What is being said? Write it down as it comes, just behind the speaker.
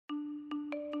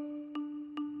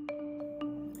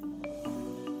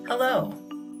Hello!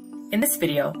 In this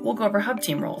video, we'll go over hub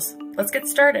team roles. Let's get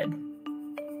started.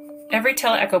 Every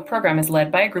TeleEcho program is led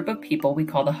by a group of people we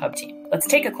call the hub team. Let's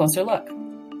take a closer look.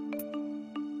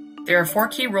 There are 4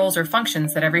 key roles or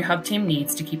functions that every hub team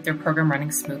needs to keep their program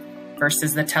running smoothly. First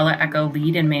is the TeleEcho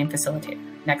lead and main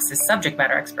facilitator. Next is subject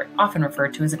matter expert, often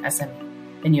referred to as an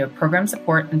SME. Then you have program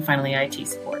support, and finally IT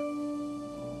support.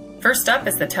 First up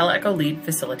is the TeleEcho lead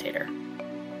facilitator.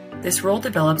 This role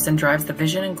develops and drives the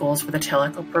vision and goals for the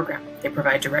TeleEcho program. They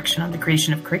provide direction on the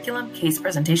creation of curriculum, case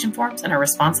presentation forms, and are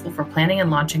responsible for planning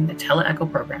and launching the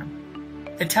TeleEcho program.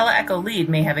 The TeleEcho lead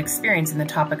may have experience in the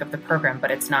topic of the program, but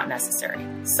it's not necessary.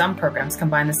 Some programs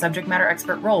combine the subject matter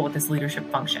expert role with this leadership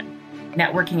function.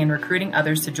 Networking and recruiting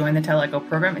others to join the TeleEcho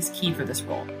program is key for this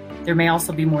role. There may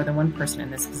also be more than one person in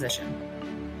this position.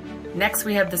 Next,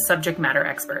 we have the subject matter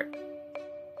expert.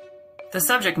 The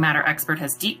subject matter expert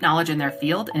has deep knowledge in their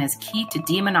field and is key to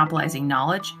demonopolizing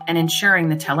knowledge and ensuring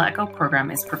the TeleEcho program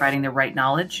is providing the right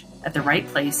knowledge at the right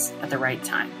place at the right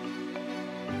time.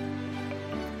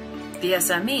 The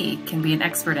SME can be an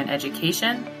expert in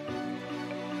education,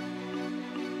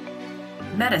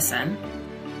 medicine,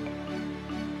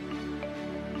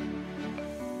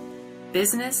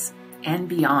 business, and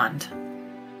beyond.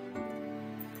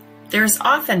 There is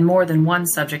often more than one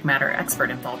subject matter expert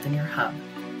involved in your hub.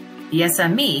 The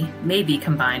SME may be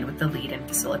combined with the lead and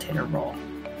facilitator role.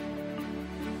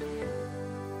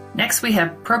 Next, we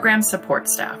have program support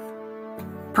staff.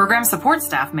 Program support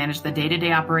staff manage the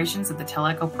day-to-day operations of the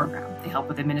TeleEcho program. They help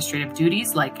with administrative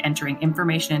duties like entering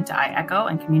information into iEcho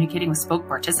and communicating with spoke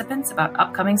participants about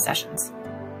upcoming sessions.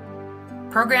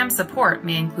 Program support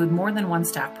may include more than one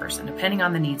staff person, depending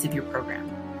on the needs of your program.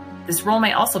 This role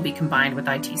may also be combined with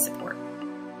IT support.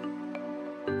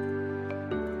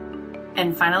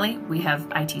 And finally, we have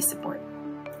IT support.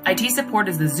 IT support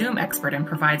is the Zoom expert and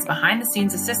provides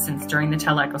behind-the-scenes assistance during the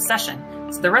TeleEcho session,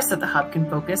 so the rest of the hub can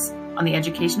focus on the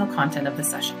educational content of the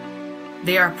session.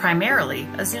 They are primarily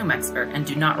a Zoom expert and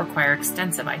do not require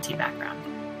extensive IT background.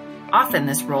 Often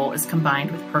this role is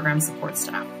combined with program support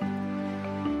staff.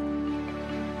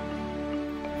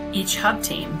 Each hub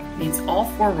team needs all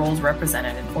 4 roles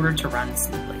represented in order to run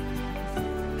smoothly.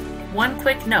 One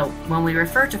quick note, when we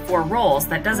refer to 4 roles,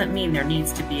 that doesn't mean there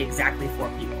needs to be exactly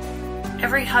 4 people.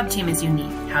 Every hub team is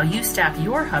unique. How you staff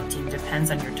your hub team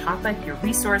depends on your topic, your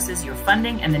resources, your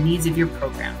funding, and the needs of your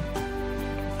program.